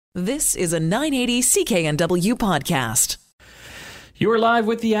This is a 980 CKNW podcast. You are live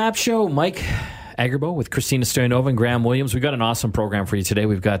with the App Show. Mike Agerbo with Christina Stoyanova and Graham Williams. We've got an awesome program for you today.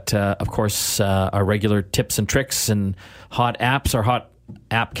 We've got, of course, our regular tips and tricks and hot apps. Our hot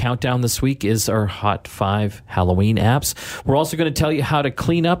app countdown this week is our Hot 5 Halloween apps. We're also going to tell you how to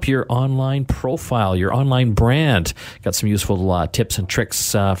clean up your online profile, your online brand. Got some useful tips and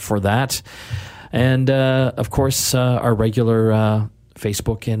tricks for that. And, of course, our regular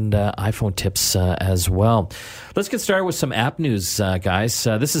Facebook and iPhone tips as well. Let's get started with some app news, guys.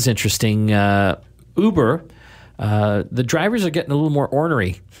 This is interesting. Uber, the drivers are getting a little more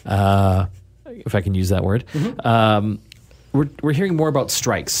ornery, if I can use that word. Mm-hmm. We're hearing more about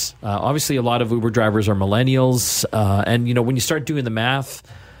strikes. Obviously, a lot of Uber drivers are millennials, and you know when you start doing the math,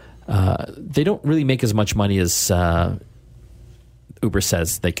 they don't really make as much money as Uber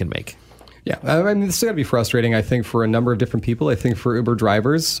says they can make. Yeah, I mean, this is going to be frustrating, I think, for a number of different people. I think for Uber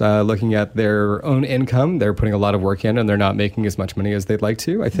drivers, looking at their own income, they're putting a lot of work in and they're not making as much money as they'd like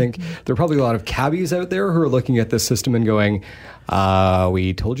to. I think there are probably a lot of cabbies out there who are looking at this system and going,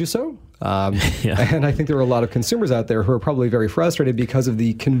 we told you so. And I think there are a lot of consumers out there who are probably very frustrated because of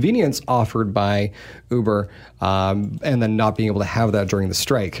the convenience offered by Uber and then not being able to have that during the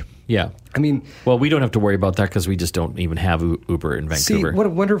strike. Yeah. I mean... Well, we don't have to worry about that because we just don't even have Uber in Vancouver. See, what a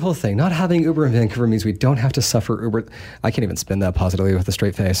wonderful thing. Not having Uber in Vancouver means we don't have to suffer Uber. I can't even spin that positively with a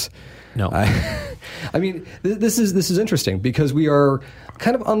straight face. No. I mean, this is interesting because we are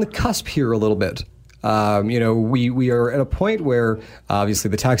kind of on the cusp here a little bit. We are at a point where obviously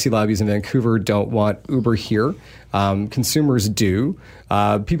the taxi lobbies in Vancouver don't want Uber here. Consumers do.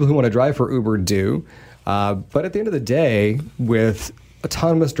 People who want to drive for Uber do. But at the end of the day, with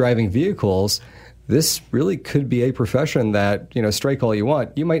autonomous driving vehicles, this really could be a profession that, strike all you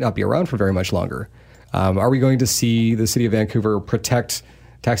want, you might not be around for very much longer. Are we going to see the city of Vancouver protect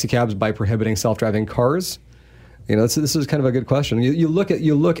taxi cabs by prohibiting self-driving cars? This is kind of a good question. You look at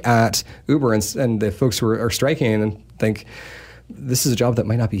Uber and the folks who are striking and think this is a job that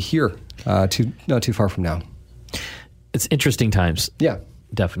might not be here not too far from now. It's interesting times. Yeah.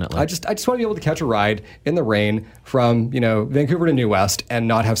 Definitely. I just want to be able to catch a ride in the rain from, Vancouver to New West and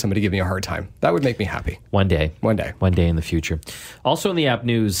not have somebody give me a hard time. That would make me happy. One day in the future. Also in the app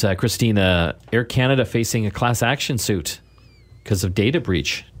news, Christina, Air Canada facing a class action suit because of data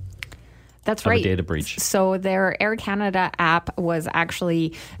breach. That's right. A data breach. So their Air Canada app was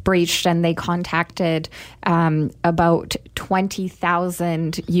actually breached, and they contacted about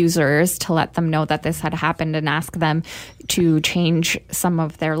 20,000 users to let them know that this had happened and ask them to change some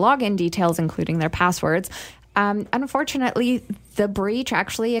of their login details, including their passwords. Unfortunately, the breach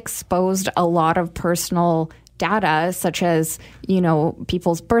actually exposed a lot of personal data, such as,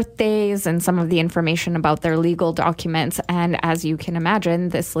 people's birthdays and some of the information about their legal documents. And as you can imagine,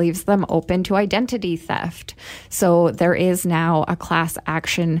 this leaves them open to identity theft. So there is now a class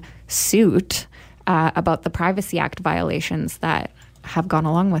action suit about the Privacy Act violations that have gone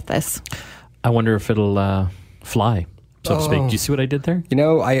along with this. I wonder if it'll fly, so to speak. Do you see what I did there?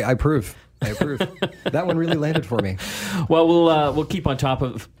 I approve. I approve. That one really landed for me. Well, we'll keep on top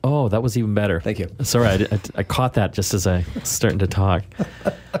of... Oh, that was even better. Thank you. Sorry, I caught that just as I was starting to talk.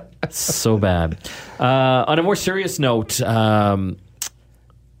 So bad. On a more serious note, there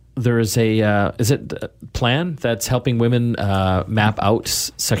is is it Plan that's helping women map out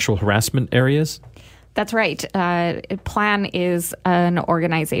sexual harassment areas? That's right. Plan is an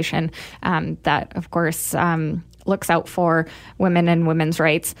organization that, of course, looks out for women and women's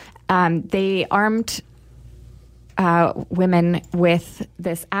rights. They armed women with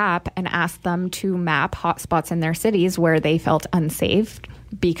this app and asked them to map hotspots in their cities where they felt unsafe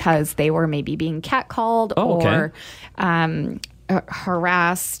because they were maybe being catcalled or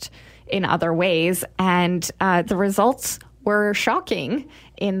harassed in other ways. And the results were shocking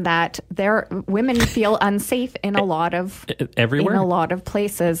in that women feel unsafe in a lot of everywhere, in a lot of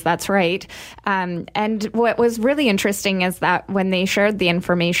places. That's right. And what was really interesting is that when they shared the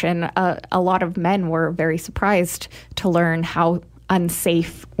information, a lot of men were very surprised to learn how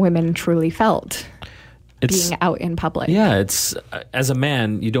unsafe women truly felt being out in public. Yeah, it's as a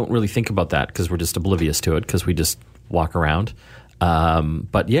man, you don't really think about that because we're just oblivious to it because we just walk around.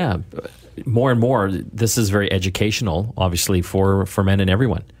 But yeah, more and more, this is very educational, obviously, for men and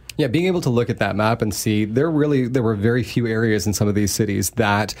everyone. Yeah, being able to look at that map and see there were very few areas in some of these cities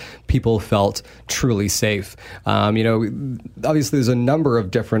that people felt truly safe. Obviously there's a number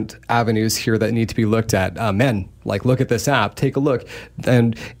of different avenues here that need to be looked at. Look at this app, take a look.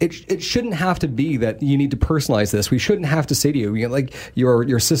 And it shouldn't have to be that you need to personalize this. We shouldn't have to say to you, like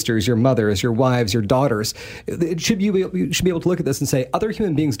your sisters, your mothers, your wives, your daughters. You should be able to look at this and say, other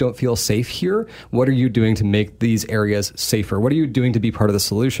human beings don't feel safe here. What are you doing to make these areas safer? What are you doing to be part of the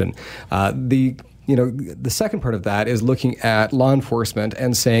solution? The second part of that is looking at law enforcement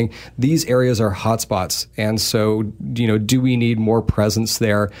and saying these areas are hotspots. And so, do we need more presence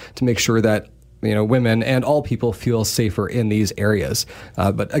there to make sure that women and all people feel safer in these areas,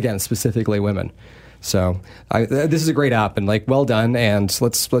 but again, specifically women. So this is a great app, and well done. And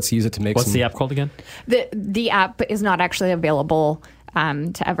let's use it to make. What's the app called again? The app is not actually available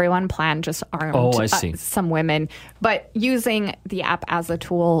to everyone. Plan just armed. Oh, I see. Some women, but using the app as a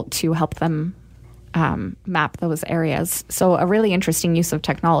tool to help them map those areas. So a really interesting use of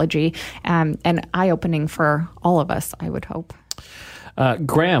technology, and eye-opening for all of us, I would hope.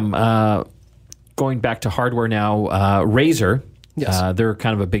 Graham. Going back to hardware now, Razer, yes. They're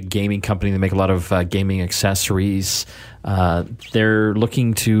kind of a big gaming company. They make a lot of gaming accessories. They're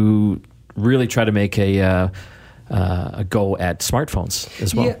looking to really try to make a go at smartphones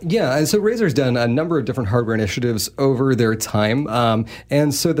as well. Yeah. And so Razer's done a number of different hardware initiatives over their time.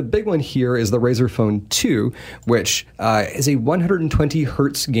 And so the big one here is the Razer Phone 2, which is a 120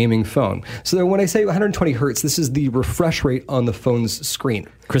 hertz gaming phone. So when I say 120 hertz, this is the refresh rate on the phone's screen.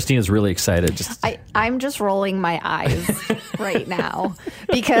 Christina's really excited. I'm just rolling my eyes right now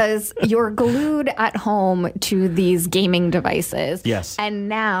because you're glued at home to these gaming devices. Yes. And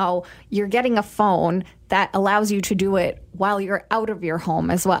now you're getting a phone that allows you to do it while you're out of your home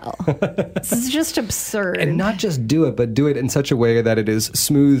as well. This is just absurd. And not just do it, but do it in such a way that it is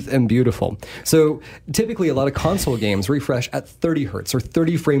smooth and beautiful. So typically a lot of console games refresh at 30 hertz or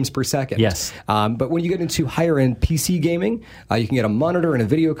 30 frames per second. Yes. But when you get into higher end PC gaming, you can get a monitor and a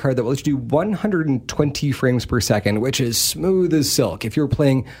video card that will let you do 120 frames per second, which is smooth as silk. If you're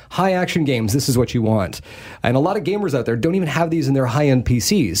playing high action games, this is what you want. And a lot of gamers out there don't even have these in their high end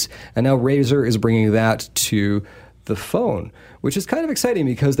PCs. And now Razer is bringing that to the phone, which is kind of exciting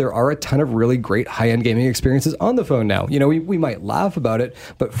because there are a ton of really great high-end gaming experiences on the phone now. We might laugh about it,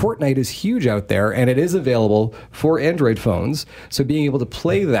 but Fortnite is huge out there, and it is available for Android phones. So being able to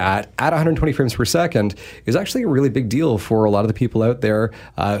play that at 120 frames per second is actually a really big deal for a lot of the people out there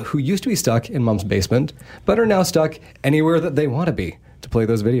who used to be stuck in mom's basement, but are now stuck anywhere that they want to be to play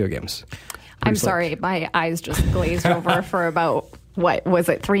those video games. I'm sorry, my eyes just glazed over for about,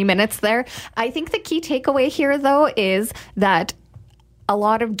 3 minutes there? I think the key takeaway here, though, is that a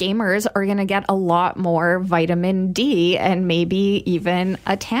lot of gamers are going to get a lot more vitamin D and maybe even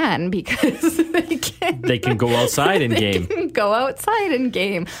a tan because they can go outside and game. They can go outside and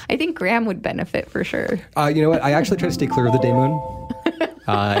game. I think Graham would benefit for sure. You know what? I actually try to stay clear of the day moon.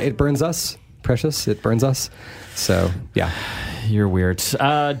 It burns us. Precious. It burns us. So, yeah. You're weird.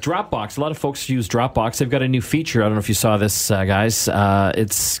 Dropbox. A lot of folks use Dropbox. They've got a new feature. I don't know if you saw this, guys.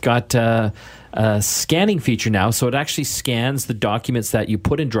 It's got a scanning feature now. So it actually scans the documents that you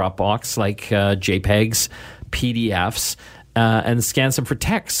put in Dropbox, like JPEGs, PDFs, and scans them for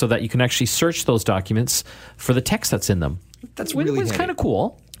text so that you can actually search those documents for the text that's in them. That's really It's kind of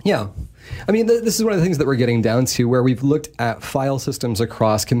cool. Yeah. I mean, this is one of the things that we're getting down to where we've looked at file systems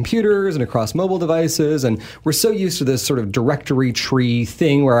across computers and across mobile devices, and we're so used to this sort of directory tree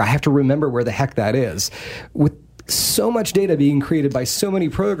thing where I have to remember where the heck that is. With so much data being created by so many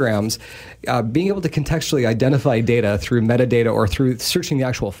programs, being able to contextually identify data through metadata or through searching the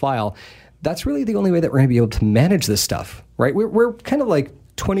actual file, that's really the only way that we're going to be able to manage this stuff, right? We're kind of like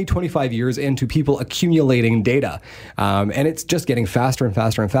 20, 25 years into people accumulating data. And it's just getting faster and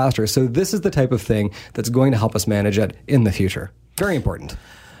faster and faster. So this is the type of thing that's going to help us manage it in the future. Very important.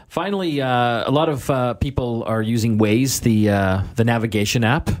 Finally, a lot of people are using Waze, the navigation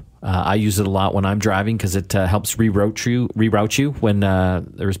app. I use it a lot when I'm driving because it helps reroute you when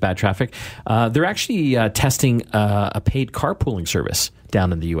there's bad traffic. They're actually testing a paid carpooling service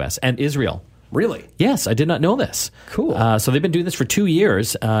down in the U.S. and Israel. Really? Yes, I did not know this. Cool. So they've been doing this for 2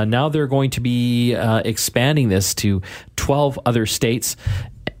 years. Now they're going to be expanding this to 12 other states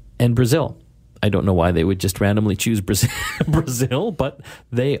and Brazil. I don't know why they would just randomly choose Brazil, but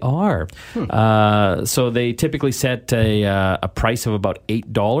they are. So they typically set a price of about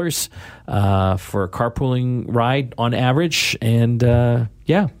 $8 for a carpooling ride on average. And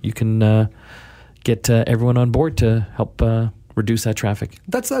you can get everyone on board to help reduce that traffic.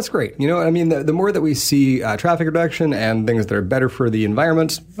 That's great. You know, I mean, the more that we see traffic reduction and things that are better for the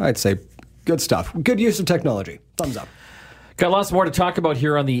environment, I'd say good stuff. Good use of technology. Thumbs up. Got lots more to talk about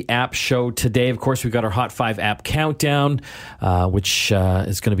here on the App Show today. Of course, we've got our Hot 5 app countdown, which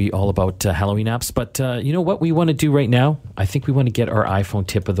is going to be all about Halloween apps. But you know what we want to do right now? I think we want to get our iPhone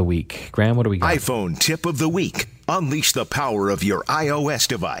tip of the week. Graham, what do we got? iPhone tip of the week. Unleash the power of your iOS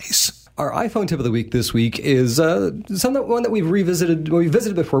device. Our iPhone tip of the week this week is one that we've revisited. Well, we've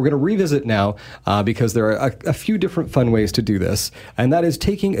visited before. We're going to revisit now because there are a few different fun ways to do this, and that is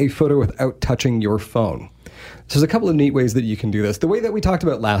taking a photo without touching your phone. So there's a couple of neat ways that you can do this. The way that we talked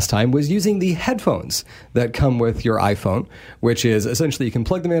about last time was using the headphones that come with your iPhone, which is essentially you can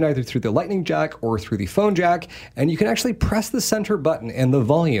plug them in either through the lightning jack or through the phone jack, and you can actually press the center button and the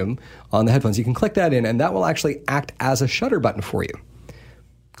volume on the headphones. You can click that in, and that will actually act as a shutter button for you.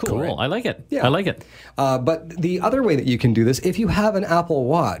 Cool. Right? I like it. Yeah. I like it. But the other way that you can do this, if you have an Apple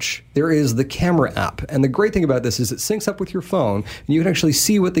Watch, there is the camera app. And the great thing about this is it syncs up with your phone, and you can actually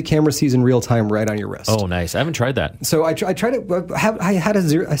see what the camera sees in real time right on your wrist. Oh, nice. I haven't tried that. So I tried it. I had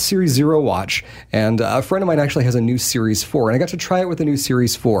a Series 0 watch, and a friend of mine actually has a new Series 4, and I got to try it with the new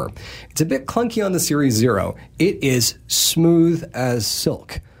Series 4. It's a bit clunky on the Series 0. It is smooth as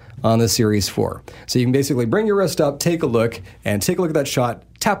silk on the Series 4. So you can basically bring your wrist up, take a look at that shot,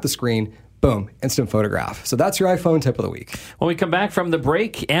 tap the screen, boom, instant photograph. So that's your iPhone tip of the week. When we come back from the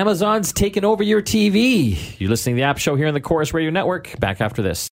break, Amazon's taken over your TV. You're listening to the App Show here on the Chorus Radio Network. Back after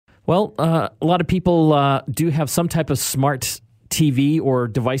this. Well, a lot of people do have some type of smart TV or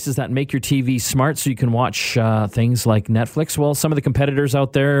devices that make your TV smart so you can watch things like Netflix. Well, some of the competitors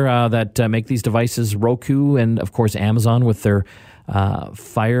out there that make these devices, Roku and, of course, Amazon with their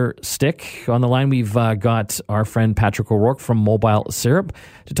Fire Stick. On the line, we've got our friend Patrick O'Rourke from Mobile Syrup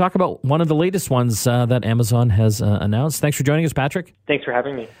to talk about one of the latest ones that Amazon has announced. Thanks for joining us, Patrick. Thanks for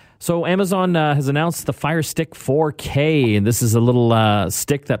having me. So Amazon has announced the Fire Stick 4K, and this is a little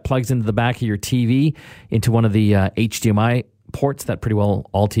stick that plugs into the back of your TV into one of the HDMI ports that pretty well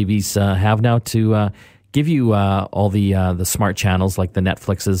all TVs have now to give you all the smart channels like the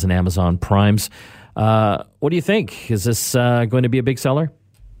Netflixes and Amazon Primes. What do you think? Is this going to be a big seller?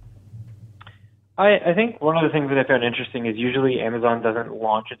 I think one of the things that I found interesting is usually Amazon doesn't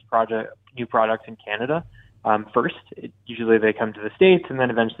launch its new products in Canada first. Usually they come to the States and then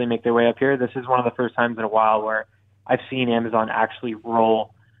eventually make their way up here. This is one of the first times in a while where I've seen Amazon actually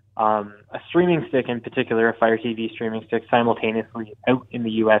roll a streaming stick, in particular a Fire TV streaming stick, simultaneously out in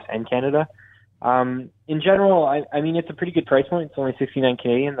the U.S. and Canada. In general, I mean, it's a pretty good price point. It's only $69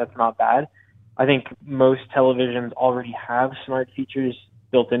 Canadian. That's not bad. I think most televisions already have smart features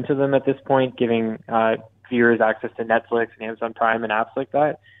built into them at this point, giving viewers access to Netflix and Amazon Prime and apps like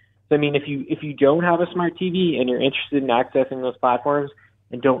that. So, I mean, if you don't have a smart TV and you're interested in accessing those platforms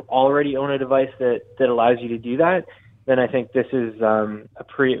and don't already own a device that allows you to do that, then I think this is a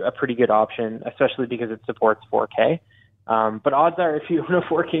pretty good option, especially because it supports 4K. But odds are, if you own a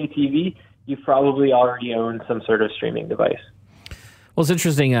 4K TV, you probably already own some sort of streaming device. Well, it's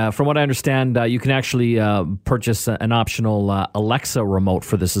interesting. From what I understand, you can actually purchase an optional Alexa remote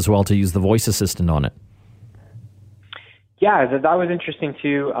for this as well to use the voice assistant on it. Yeah, that was interesting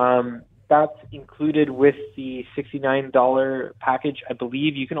too. That's included with the $69 package. I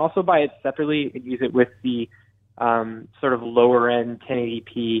believe you can also buy it separately and use it with the sort of lower-end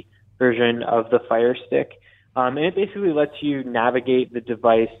 1080p version of the Fire Stick. And it basically lets you navigate the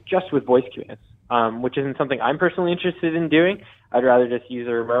device just with voice commands, which isn't something I'm personally interested in doing. I'd rather just use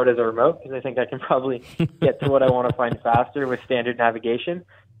a remote as a remote because I think I can probably get to what I want to find faster with standard navigation.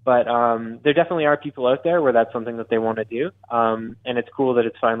 But there definitely are people out there where that's something that they want to do, and it's cool that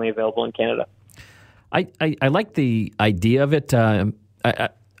it's finally available in Canada. I like the idea of it.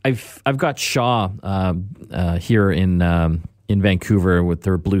 I've got Shaw here in Vancouver with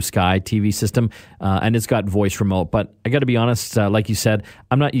their Blue Sky TV system, and it's got voice remote. But I got to be honest, like you said,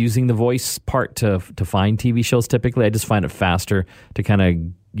 I'm not using the voice part to find TV shows typically. I just find it faster to kind of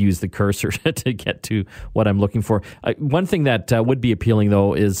use the cursor to get to what I'm looking for. One thing that would be appealing,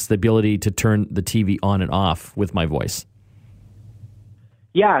 though, is the ability to turn the TV on and off with my voice.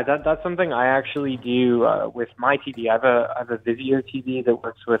 Yeah, that's something I actually do with my TV. I have a Vizio TV that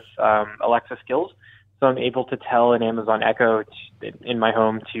works with Alexa skills. So I'm able to tell an Amazon Echo in my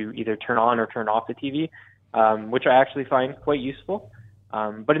home to either turn on or turn off the TV, which I actually find quite useful.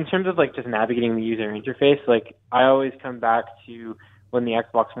 But in terms of like just navigating the user interface, like I always come back to when the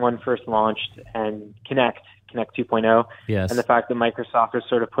Xbox One first launched and Kinect 2.0, yes, and the fact that Microsoft was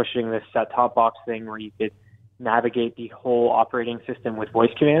sort of pushing this set-top box thing where you could navigate the whole operating system with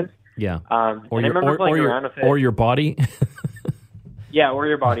voice commands. Yeah, or your body. Yeah, or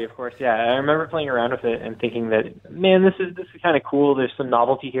your body, of course. Yeah, I remember playing around with it and thinking that, man, this is kind of cool. There's some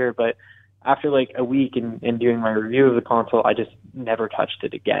novelty here, but after like a week and doing my review of the console, I just never touched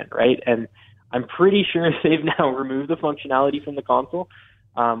it again, right? And I'm pretty sure they've now removed the functionality from the console.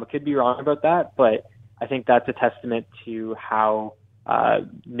 I could be wrong about that, but I think that's a testament to how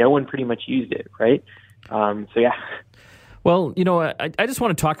no one pretty much used it, right? So yeah. Well, I just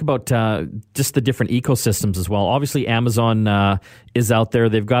want to talk about just the different ecosystems as well. Obviously, Amazon is out there.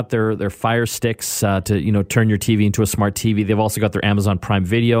 They've got their Fire Sticks to turn your TV into a smart TV. They've also got their Amazon Prime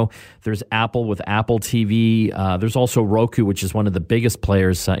Video. There's Apple with Apple TV. There's also Roku, which is one of the biggest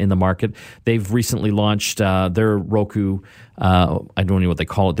players in the market. They've recently launched their Roku. I don't know what they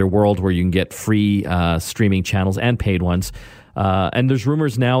call it. Their world where you can get free streaming channels and paid ones. And there's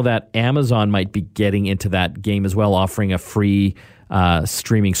rumors now that Amazon might be getting into that game as well, offering a free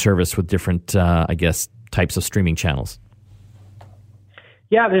streaming service with different, types of streaming channels.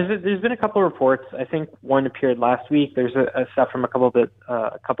 Yeah, there's been a couple of reports. I think one appeared last week. There's a stuff from a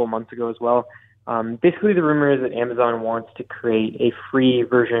couple months ago as well. Basically, the rumor is that Amazon wants to create a free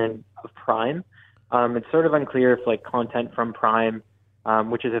version of Prime. It's sort of unclear if like content from Prime,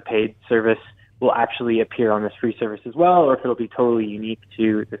 which is a paid service, will actually appear on this free service as well, or if it'll be totally unique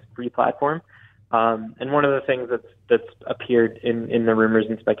to this free platform. And one of the things that's appeared in the rumors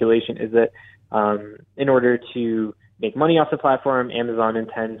and speculation is that in order to make money off the platform, Amazon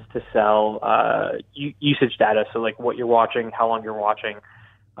intends to sell usage data, so like what you're watching, how long you're watching,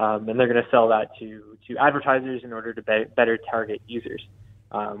 and they're going to sell that to advertisers in order to better target users,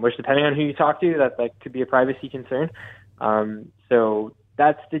 which depending on who you talk to, that could be a privacy concern. So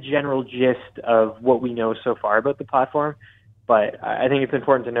that's the general gist of what we know so far about the platform. But I think it's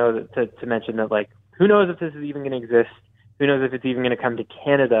important to know to mention that, like, who knows if this is even going to exist? Who knows if it's even going to come to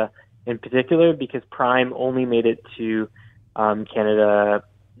Canada in particular? Because Prime only made it to Canada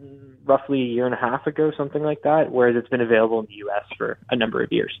roughly a year and a half ago, something like that, whereas it's been available in the U.S. for a number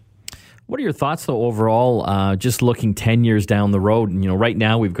of years. What are your thoughts, though, overall, just looking 10 years down the road? And, right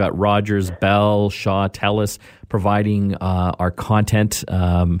now we've got Rogers, Bell, Shaw, TELUS providing our content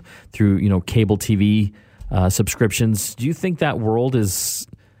through, cable TV subscriptions. Do you think that world is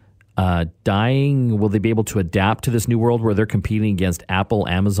dying? Will they be able to adapt to this new world where they're competing against Apple,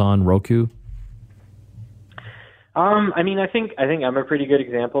 Amazon, Roku? I think I'm a pretty good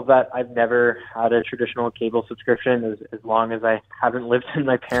example of that. I've never had a traditional cable subscription as long as I haven't lived in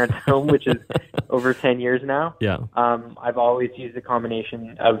my parents' home, which is over 10 years now. Yeah. I've always used a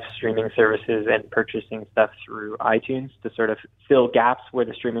combination of streaming services and purchasing stuff through iTunes to sort of fill gaps where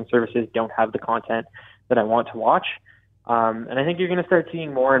the streaming services don't have the content that I want to watch. And I think you're going to start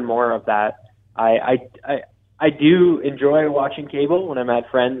seeing more and more of that. I do enjoy watching cable when I'm at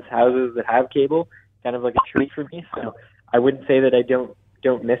friends' houses that have cable. Kind of like a treat for me. So I wouldn't say that I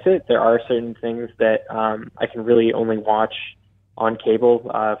don't miss it. There are certain things that I can really only watch on cable.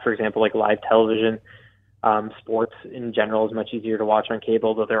 For example, like live television. Sports in general is much easier to watch on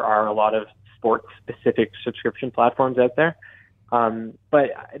cable, though there are a lot of sports-specific subscription platforms out there. But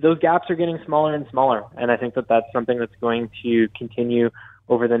those gaps are getting smaller and smaller, and I think that that's something that's going to continue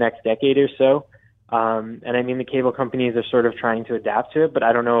over the next decade or so. And I mean, the cable companies are sort of trying to adapt to it, but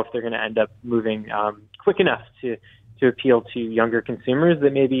I don't know if they're going to end up moving quick enough to appeal to younger consumers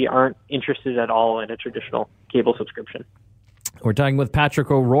that maybe aren't interested at all in a traditional cable subscription. We're talking with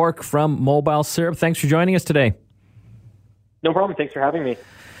Patrick O'Rourke from Mobile Syrup. Thanks for joining us today. No problem. Thanks for having me.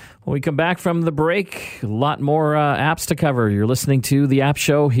 When we come back from the break, a lot more apps to cover. You're listening to The App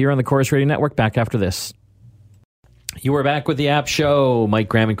Show here on the Corus Radio Network. Back after this. You are back with The App Show. Mike,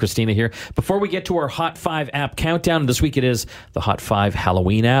 Graham, and Christina here. Before we get to our Hot 5 app countdown, this week it is the Hot 5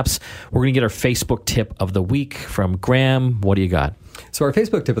 Halloween apps. We're going to get our Facebook tip of the week from Graham. What do you got? So our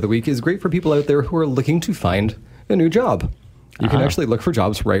Facebook tip of the week is great for people out there who are looking to find a new job. You can actually look for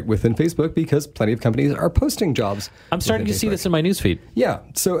jobs right within Facebook because plenty of companies are posting jobs. I'm starting to see this in my newsfeed. Yeah.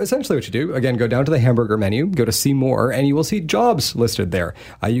 So essentially what you do, again, go down to the hamburger menu, go to see more, and you will see jobs listed there.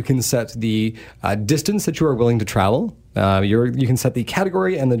 You can set the distance that you are willing to travel. You can set the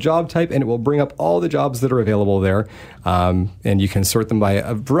category and the job type, and it will bring up all the jobs that are available there. And you can sort them by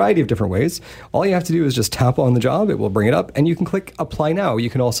a variety of different ways. All you have to do is just tap on the job. It will bring it up, and you can click Apply Now.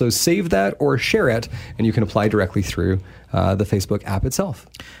 You can also save that or share it, and you can apply directly through the Facebook app itself.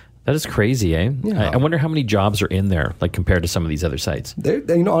 That is crazy, eh? Yeah. I wonder how many jobs are in there, like compared to some of these other sites.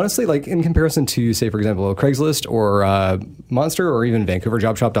 Honestly, like in comparison to, say, for example, Craigslist or Monster or even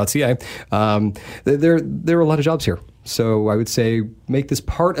VancouverJobShop.ca, there are a lot of jobs here. So I would say make this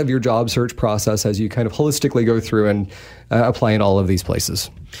part of your job search process as you kind of holistically go through and apply in all of these places.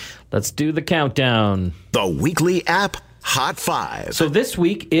 Let's do the countdown. The weekly app Hot 5. So this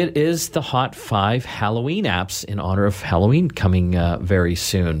week, it is the Hot 5 Halloween apps in honor of Halloween coming very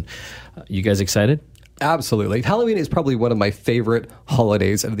soon. You guys excited? Absolutely. Halloween is probably one of my favorite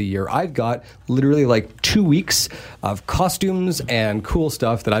holidays of the year. I've got literally like 2 weeks of costumes and cool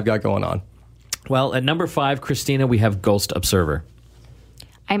stuff that I've got going on. Well, at number 5, Christina, we have Ghost Observer.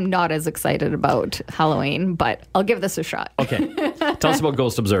 I'm not as excited about Halloween, but I'll give this a shot. Okay. Tell us about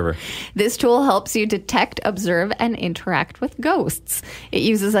Ghost Observer. This tool helps you detect, observe, and interact with ghosts. It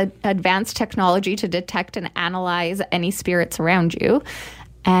uses advanced technology to detect and analyze any spirits around you.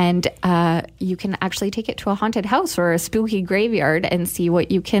 And you can actually take it to a haunted house or a spooky graveyard and see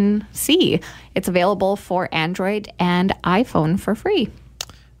what you can see. It's available for Android and iPhone for free.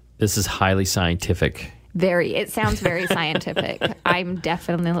 This is highly scientific. It sounds very scientific. I'm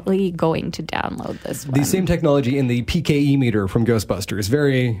definitely going to download this one. The same technology in the PKE meter from Ghostbusters.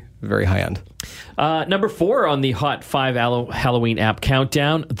 Very, very high end. Number 4 on the Hot 5 Halloween app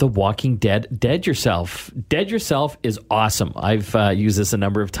countdown, The Walking Dead Dead Yourself. Dead Yourself is awesome. I've used this a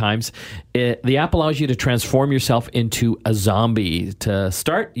number of times. The app allows you to transform yourself into a zombie. To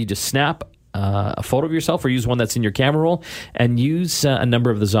start, you just snap a photo of yourself or use one that's in your camera roll and use a number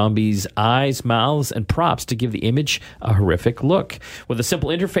of the zombies' eyes, mouths, and props to give the image a horrific look. With a simple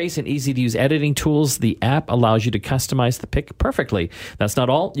interface and easy-to-use editing tools, the app allows you to customize the pic perfectly. That's not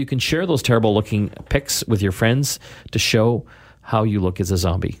all. You can share those terrible-looking pics with your friends to show how you look as a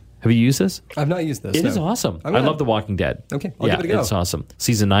zombie. Have you used this? I've not used this. It is awesome. I love The Walking Dead. Okay, I'll give it a go. It's awesome.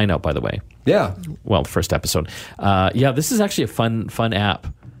 Season 9 out, by the way. Yeah. Well, first episode. This is actually a fun app.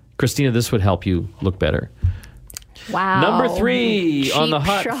 Christina, this would help you look better. Wow. Number 3 Cheap on the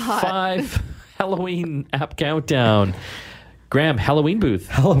Hot shot. 5 Halloween app countdown. Graham, Halloween booth.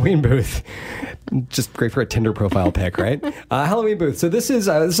 Halloween booth. Just great for a Tinder profile pic, right? Halloween booth. So this is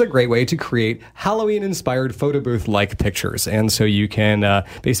a great way to create Halloween-inspired photo booth-like pictures. And so you can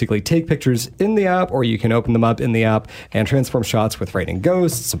basically take pictures in the app, or you can open them up in the app and transform shots with writing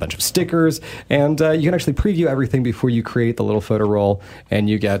ghosts, a bunch of stickers, and you can actually preview everything before you create the little photo roll, and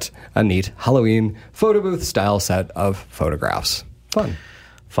you get a neat Halloween photo booth-style set of photographs. Fun.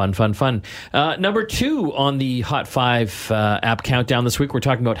 Fun. Number 2 on the Hot 5 app countdown this week, we're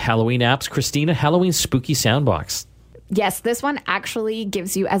talking about Halloween apps. Christina, Halloween Spooky Soundbox. Yes, this one actually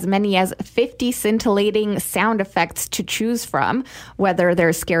gives you as many as 50 scintillating sound effects to choose from, whether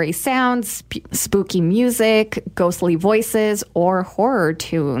they're scary sounds, spooky music, ghostly voices, or horror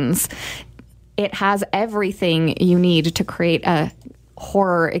tunes. It has everything you need to create a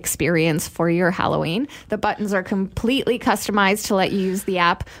horror experience for your Halloween. The buttons are completely customized to let you use the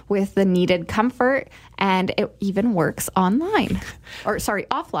app with the needed comfort, and it even works offline.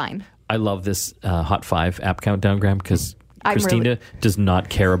 I love this Hot 5 app countdown, Graham, because Christina does not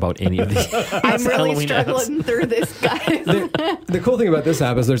care about any of these. I'm really Halloween struggling apps. through this, guys. The cool thing about this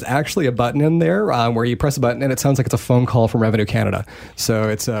app is there's actually a button in there where you press a button and it sounds like it's a phone call from Revenue Canada. So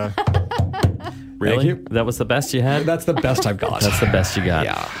it's Really? That was the best you had? That's the best I've got. That's the best you got.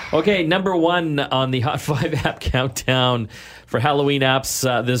 Yeah. Okay, number 1 on the Hot 5 app countdown for Halloween apps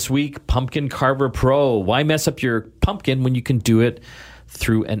this week, Pumpkin Carver Pro. Why mess up your pumpkin when you can do it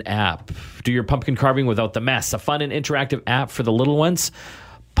through an app? Do your pumpkin carving without the mess. A fun and interactive app for the little ones.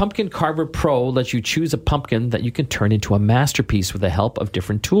 Pumpkin Carver Pro lets you choose a pumpkin that you can turn into a masterpiece with the help of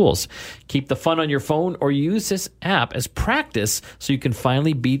different tools. Keep the fun on your phone or use this app as practice so you can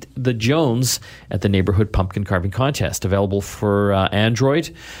finally beat the Jones at the neighborhood pumpkin carving contest. Available for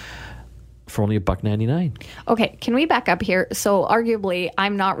Android for only $1.99. Okay, can we back up here? So arguably,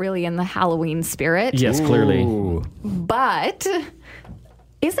 I'm not really in the Halloween spirit. Yes, clearly. Ooh. But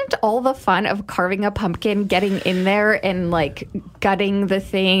isn't all the fun of carving a pumpkin getting in there and like gutting the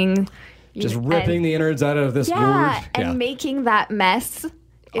thing? Just ripping the innards out of this wood. And making that mess.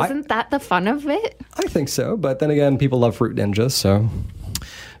 Isn't that the fun of it? I think so, but then again, people love Fruit Ninjas, so.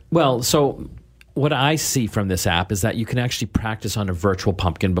 Well, so what I see from this app is that you can actually practice on a virtual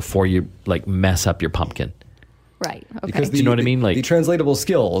pumpkin before you like mess up your pumpkin. Right. Okay. Because Do you know what I mean? Like the translatable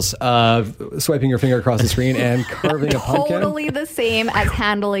skills of swiping your finger across the screen and carving a pumpkin. Totally the same as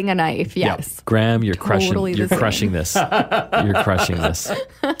handling a knife. Yes. Graham, you're Totally crushing this. You're crushing this.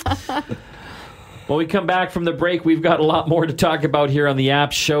 When we come back from the break, we've got a lot more to talk about here on the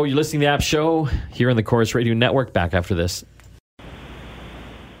App Show. You're listening to the App Show here on the Corus Radio Network. Back after this.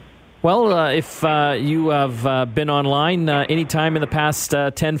 Well, if you have been online any time in the past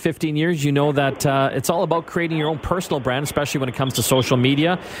 10, 15 years, you know that it's all about creating your own personal brand, especially when it comes to social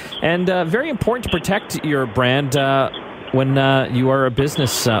media. And very important to protect your brand when you are a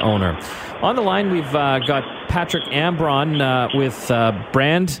business owner. On the line, we've got Patrick Ambron with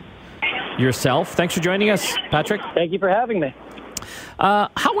Brand yourself. Thanks for joining us, Patrick. Thank you for having me.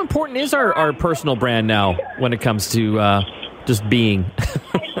 How important is our personal brand now when it comes to just being?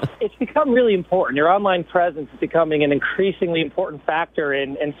 It's become really important. Your online presence is becoming an increasingly important factor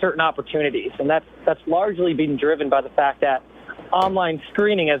in certain opportunities, and that's largely been driven by the fact that online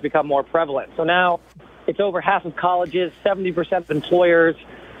screening has become more prevalent. So now it's over half of colleges, 70% of employers,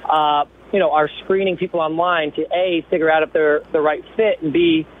 are screening people online to A, figure out if they're the right fit, and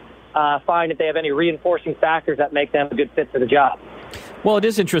B, find if they have any reinforcing factors that make them a good fit for the job. Well, it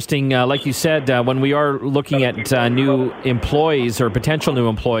is interesting, like you said, when we are looking at new employees or potential new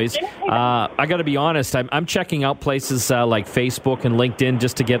employees, I got to be honest, I'm checking out places like Facebook and LinkedIn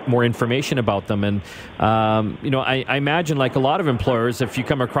just to get more information about them. And, I imagine like a lot of employers, if you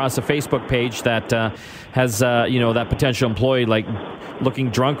come across a Facebook page that has, that potential employee like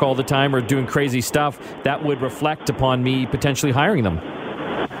looking drunk all the time or doing crazy stuff, that would reflect upon me potentially hiring them.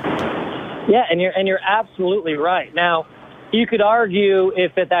 Yeah, and you're absolutely right. Now, you could argue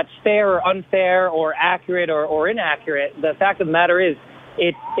if that's fair or unfair or accurate or inaccurate. The fact of the matter is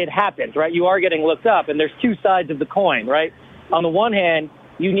it happens, right? You are getting looked up, and there's two sides of the coin, right? On the one hand,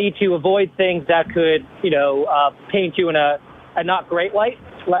 you need to avoid things that could, paint you in a not great light,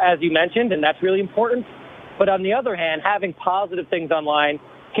 as you mentioned, and that's really important. But on the other hand, having positive things online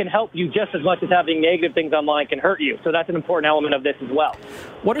can help you just as much as having negative things online can hurt you. So that's an important element of this as well.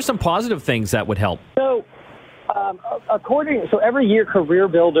 What are some positive things that would help? So every year Career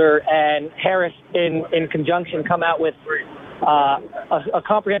Builder and Harris in conjunction come out with a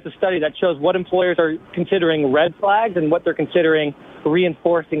comprehensive study that shows what employers are considering red flags and what they're considering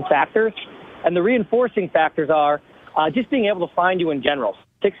reinforcing factors. And the reinforcing factors are just being able to find you in general.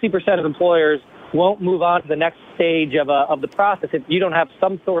 60% of employers won't move on to the next stage of the process if you don't have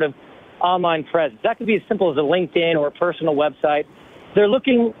some sort of online presence. That could be as simple as a LinkedIn or a personal website. They're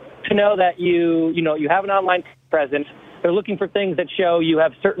looking to know that you have an online presence. They're looking for things that show you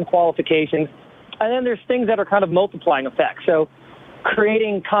have certain qualifications. And then there's things that are kind of multiplying effects. So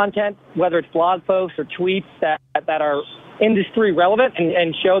creating content, whether it's blog posts or tweets that are industry relevant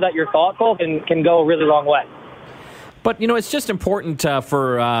and show that you're thoughtful can go a really long way. But, it's just important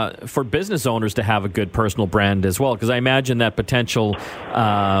for business owners to have a good personal brand as well, because I imagine that potential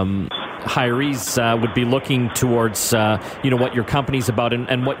hirees would be looking towards, what your company's about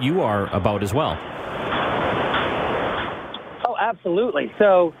and what you are about as well. Oh, absolutely.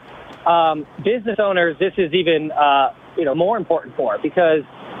 So business owners, this is even, more important for, because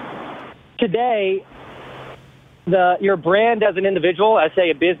today, your brand as an individual, as say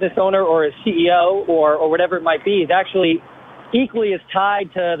a business owner or a CEO or whatever it might be, is actually equally as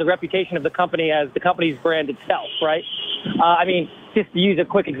tied to the reputation of the company as the company's brand itself, right? Just to use a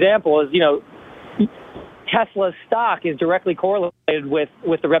quick example is, Tesla's stock is directly correlated with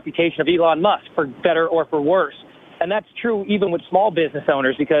the reputation of Elon Musk, for better or for worse. And that's true even with small business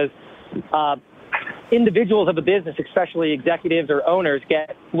owners, because individuals of a business, especially executives or owners,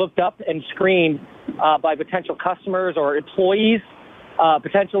 get looked up and screened by potential customers or employees,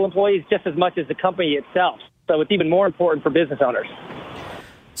 potential employees, just as much as the company itself. So it's even more important for business owners.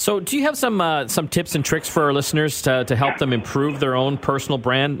 So do you have some tips and tricks for our listeners to help them improve their own personal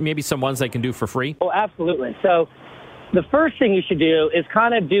brand, maybe some ones they can do for free? Oh, absolutely. So the first thing you should do is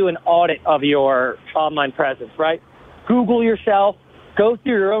kind of do an audit of your online presence, right? Google yourself. Go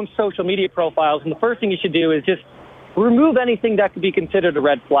through your own social media profiles, and the first thing you should do is just remove anything that could be considered a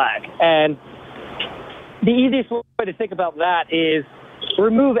red flag. And the easiest way to think about that is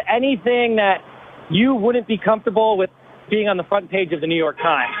remove anything that you wouldn't be comfortable with being on the front page of the New York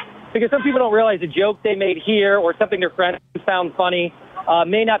Times. Because some people don't realize a joke they made here or something their friends found funny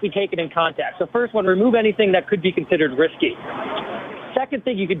may not be taken in context. So first one, remove anything that could be considered risky. Second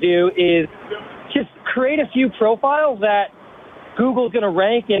thing you could do is just create a few profiles that Google's going to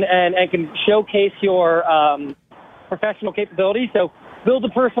rank and can showcase your professional capabilities. So build a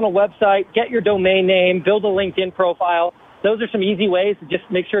personal website, get your domain name, build a LinkedIn profile. Those are some easy ways to just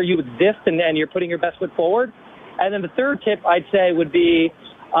make sure you exist and you're putting your best foot forward. And then the third tip I'd say would be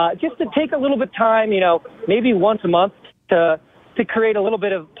just to take a little bit of time, maybe once a month to create a little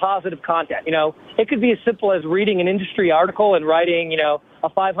bit of positive content. It could be as simple as reading an industry article and writing, a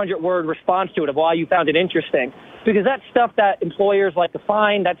 500-word response to it of why you found it interesting. Because that's stuff that employers like to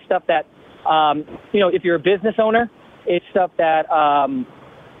find. That's stuff that, if you're a business owner, it's stuff that,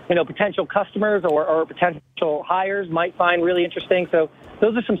 potential customers or potential hires might find really interesting. So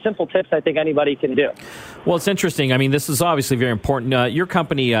those are some simple tips I think anybody can do. Well, it's interesting. This is obviously very important. Your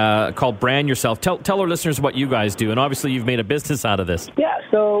company called Brand Yourself. Tell our listeners what you guys do. And obviously you've made a business out of this. Yeah,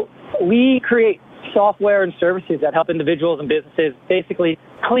 so we create software and services that help individuals and businesses basically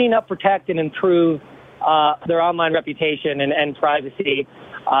clean up, protect, and improve their online reputation and privacy.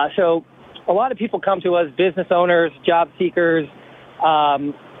 So a lot of people come to us, business owners, job seekers,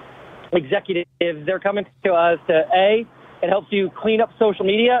 executives. They're coming to us to, it helps you clean up social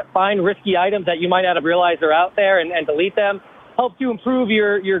media, find risky items that you might not have realized are out there and delete them. Helps you improve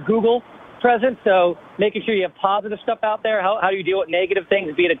your Google presence, so making sure you have positive stuff out there. How do you deal with negative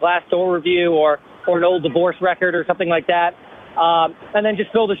things, be it a Glassdoor review or an old divorce record or something like that. And then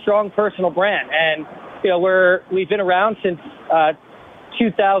just build a strong personal brand. And, we've been around since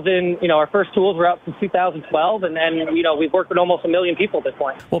 2000, our first tools were out since 2012, and we've worked with almost 1 million people at this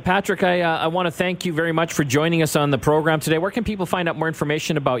point. Well, Patrick, I want to thank you very much for joining us on the program today. Where can people find out more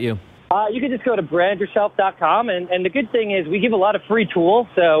information about you? You can just go to brandyourself.com, and the good thing is we give a lot of free tools,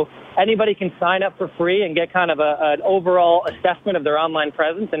 so anybody can sign up for free and get kind of an overall assessment of their online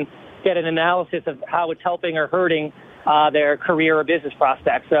presence and get an analysis of how it's helping or hurting their career or business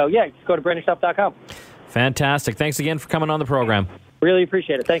prospects. So, just go to brandyourself.com. Fantastic. Thanks again for coming on the program. Really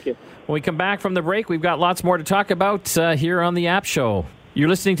appreciate it. Thank you. When we come back from the break, we've got lots more to talk about here on The App Show. You're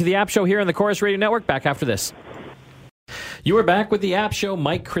listening to The App Show here on the Chorus Radio Network. Back after this. You are back with The App Show.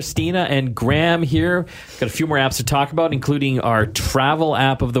 Mike, Christina, and Graham here. Got a few more apps to talk about, including our travel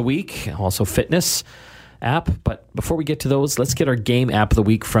app of the week, also fitness app. But before we get to those, let's get our game app of the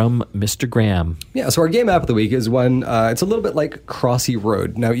week from Mr. Graham. Yeah, so our game app of the week is one, it's a little bit like Crossy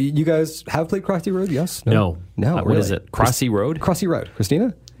Road. Now, you guys have played Crossy Road, yes? No. What really? Is it? Crossy Road? Crossy Road.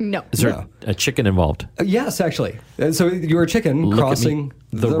 Christina? No. Is there a chicken involved? Yes, actually. So you're a chicken crossing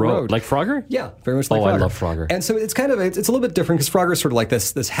the road. Like Frogger? Yeah, very much like Frogger. I love Frogger. And so it's kind of, it's a little bit different because Frogger is sort of like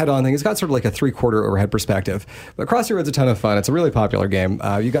this head-on thing. It's got sort of like a 3/4 overhead perspective. But Crossy Road's a ton of fun. It's a really popular game.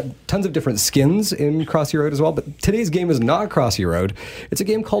 You got tons of different skins in Crossy Road as well. But today's game is not Crossy Road. It's a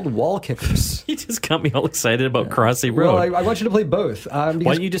game called Wall Kickers. You just got me all excited about Crossy Road. Well, I want you to play both. Why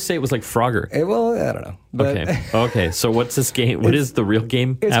don't you just say it was like Frogger? Well, I don't know. But Okay. So what's this game? What is the real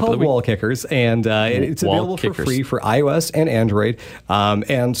game? It's called Wall Kickers, and it's available for free for iOS and Android.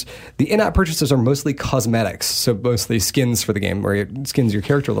 And the in-app purchases are mostly cosmetics, so mostly skins for the game, where it skins your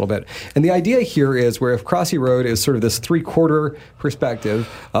character a little bit. And the idea here is where if Crossy Road is sort of this 3/4 perspective,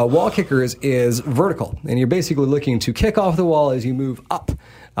 Wall Kickers is vertical, and you're basically looking to kick off the wall as you move up.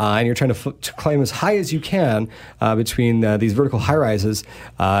 And you're trying to climb as high as you can between these vertical high-rises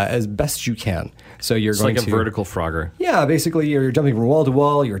as best you can. So you're going like a vertical Frogger. Yeah, basically you're jumping from wall to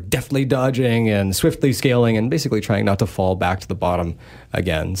wall, you're deftly dodging and swiftly scaling and basically trying not to fall back to the bottom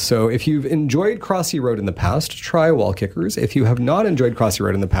again. So if you've enjoyed Crossy Road in the past, try Wall Kickers. If you have not enjoyed Crossy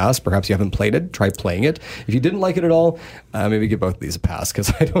Road in the past, perhaps you haven't played it, try playing it. If you didn't like it at all, maybe give both of these a pass,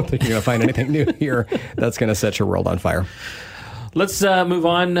 because I don't think you're going to find anything new here that's going to set your world on fire. Let's move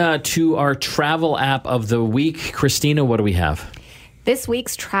on to our travel app of the week. Christina, what do we have? This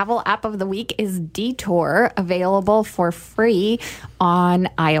week's travel app of the week is Detour, available for free on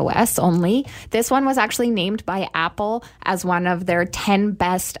iOS only. This one was actually named by Apple as one of their 10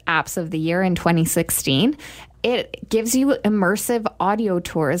 best apps of the year in 2016. It gives you immersive audio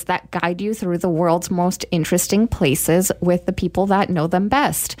tours that guide you through the world's most interesting places with the people that know them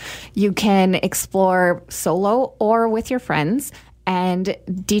best. You can explore solo or with your friends, and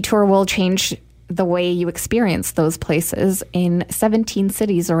Detour will change the way you experience those places in 17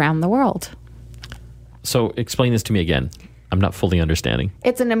 cities around the world. So explain this to me again. I'm not fully understanding.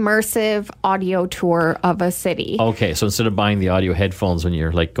 It's an immersive audio tour of a city. Okay, so instead of buying the audio headphones when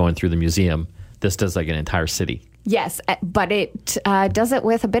you're like going through the museum, this does like an entire city. Yes, but it does it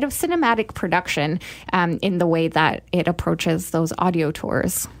with a bit of cinematic production in the way that it approaches those audio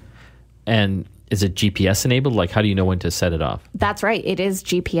tours. And is it GPS enabled? Like, how do you know when to set it off? That's right. It is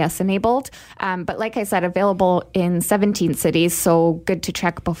GPS enabled. But like I said, available in 17 cities. So good to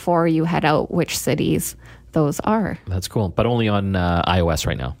check before you head out which cities those are. That's cool. But only on iOS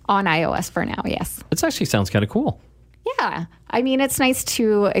right now. On iOS for now, yes. It actually sounds kind of cool. Yeah. I mean, it's nice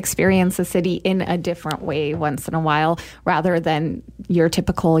to experience a city in a different way once in a while, rather than your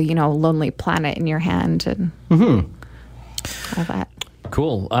typical, Lonely Planet in your hand and all that.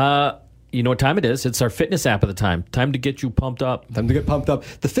 Cool. You know what time it is? It's our fitness app of the time. Time to get you pumped up. Time to get pumped up.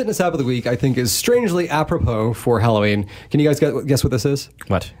 The fitness app of the week, I think, is strangely apropos for Halloween. Can you guys guess what this is?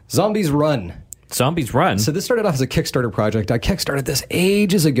 What? Zombies Run. Zombies Run. So this started off as a Kickstarter project. I kickstarted this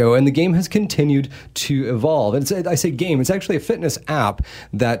ages ago, and the game has continued to evolve. And I say game, it's actually a fitness app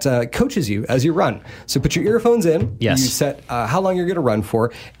that coaches you as you run. So put your earphones in, Yes. you set how long you're going to run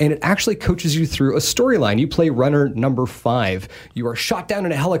for, and it actually coaches you through a storyline. You play runner number 5. You are shot down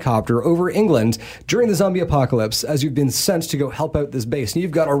in a helicopter over England during the zombie apocalypse as you've been sent to go help out this base. And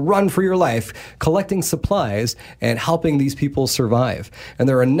you've got to run for your life, collecting supplies and helping these people survive. And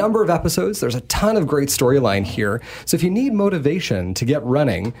there are a number of episodes. There's a ton of great storyline here. So if you need motivation to get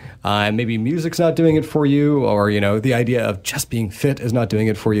running, maybe music's not doing it for you, or the idea of just being fit is not doing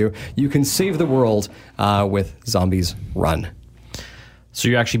it for you, you can save the world with Zombies Run. So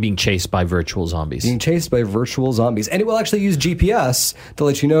you're actually being chased by virtual zombies. Being chased by virtual zombies. And it will actually use GPS to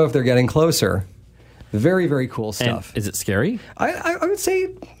let you know if they're getting closer. Very, very cool stuff. And is it scary? I would say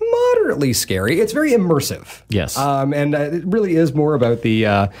moderately scary. It's very immersive. Yes. And it really is more about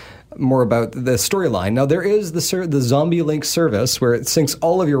the storyline. Now, there is the Zombie Link service where it syncs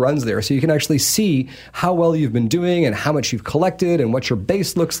all of your runs there, so you can actually see how well you've been doing and how much you've collected and what your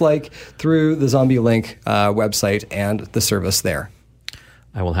base looks like through the Zombie Link website and the service there.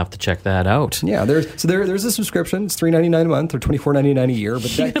 I will have to check that out. Yeah, there's a subscription. It's $3.99 a month or $24.99 a year, but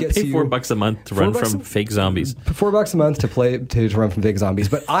that gets pay you $4 a month to run from fake zombies. $4 a month to run from fake zombies.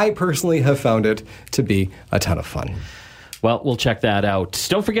 But I personally have found it to be a ton of fun. Well, we'll check that out.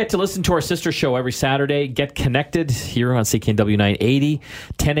 Don't forget to listen to our sister show every Saturday. Get Connected here on CKNW 980,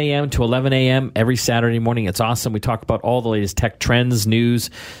 10 a.m. to 11 a.m. every Saturday morning. It's awesome. We talk about all the latest tech trends, news,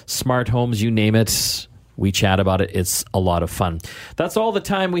 smart homes, you name it. We chat about it. It's a lot of fun. That's all the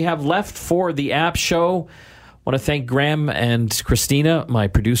time we have left for the App Show. I want to thank Graham and Christina, my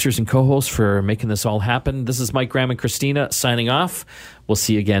producers and co-hosts, for making this all happen. This is Mike, Graham, and Christina signing off. We'll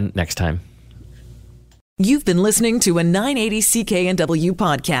see you again next time. You've been listening to a 980 CKNW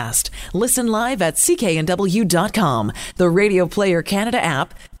podcast. Listen live at cknw.com, the Radio Player Canada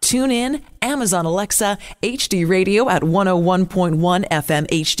app, TuneIn, Amazon Alexa, HD Radio at 101.1 FM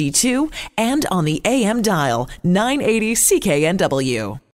HD2, and on the AM dial, 980 CKNW.